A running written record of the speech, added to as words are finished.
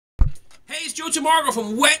Hey, it's Joe Tamargo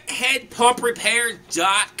from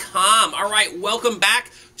WetheadPumpRepair.com. All right, welcome back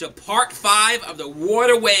to part 5 of the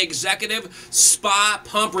Waterway Executive Spa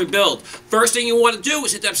Pump Rebuild. First thing you want to do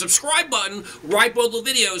is hit that subscribe button right below the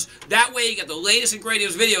videos. That way you get the latest and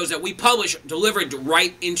greatest videos that we publish delivered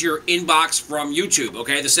right into your inbox from YouTube,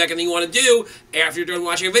 okay? The second thing you want to do after you're done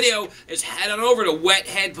watching a video is head on over to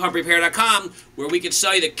WetheadPumpRepair.com where we can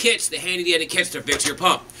sell you the kits, the handy-dandy kits to fix your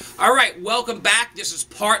pump. All right, welcome back. This is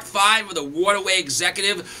part 5 of the Waterway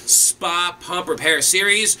Executive Spa Pump Repair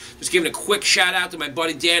Series. Just giving a quick shout out to my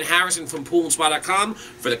buddy Dan Harrison from PoolandSpa.com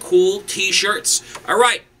for the cool t-shirts. All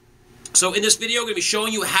right, so in this video, I'm going to be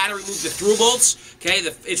showing you how to remove the through bolts. Okay,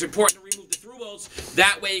 it's important to remove the through bolts.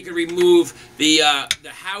 That way you can remove the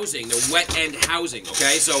housing, the wet end housing.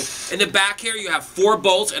 Okay, so in the back here you have 4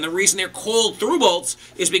 bolts, and the reason they're called through bolts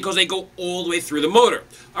is because they go all the way through the motor.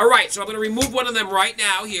 All right, so I'm going to remove one of them right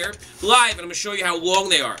now here live, and I'm going to show you how long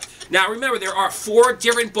they are. Now remember, there are 4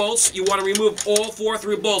 different bolts. You want to remove all 4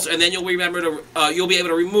 through bolts, and then you'll be able to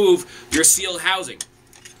remove your sealed housing.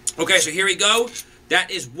 Okay, so here we go. That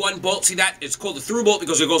is one bolt. See that? It's called the through bolt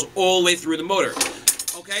because it goes all the way through the motor.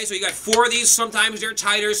 Okay, so you got 4 of these. Sometimes they're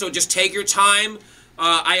tighter, so just take your time.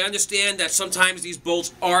 I understand that sometimes these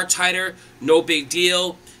bolts are tighter. No big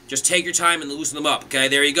deal. Just take your time and loosen them up. Okay,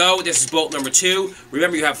 there you go. This is bolt number 2.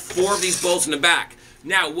 Remember, you have 4 of these bolts in the back.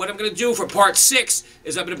 Now, what I'm going to do for part 6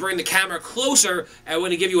 is I'm going to bring the camera closer and I'm going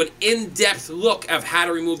to give you an in-depth look of how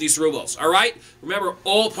to remove these through bolts. All right? Remember,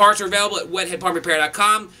 all parts are available at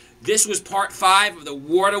WetheadPumpRepair.com. This was part 5 of the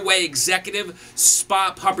Waterway Executive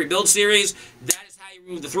Spa Pump Rebuild Series. That is how you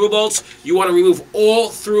remove the through bolts. You want to remove all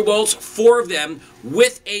through bolts, 4 of them,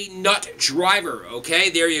 with a nut driver. Okay,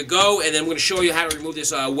 there you go. And then I'm going to show you how to remove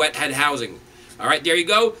this wet head housing. All right, there you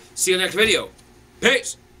go. See you in the next video.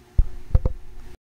 Peace.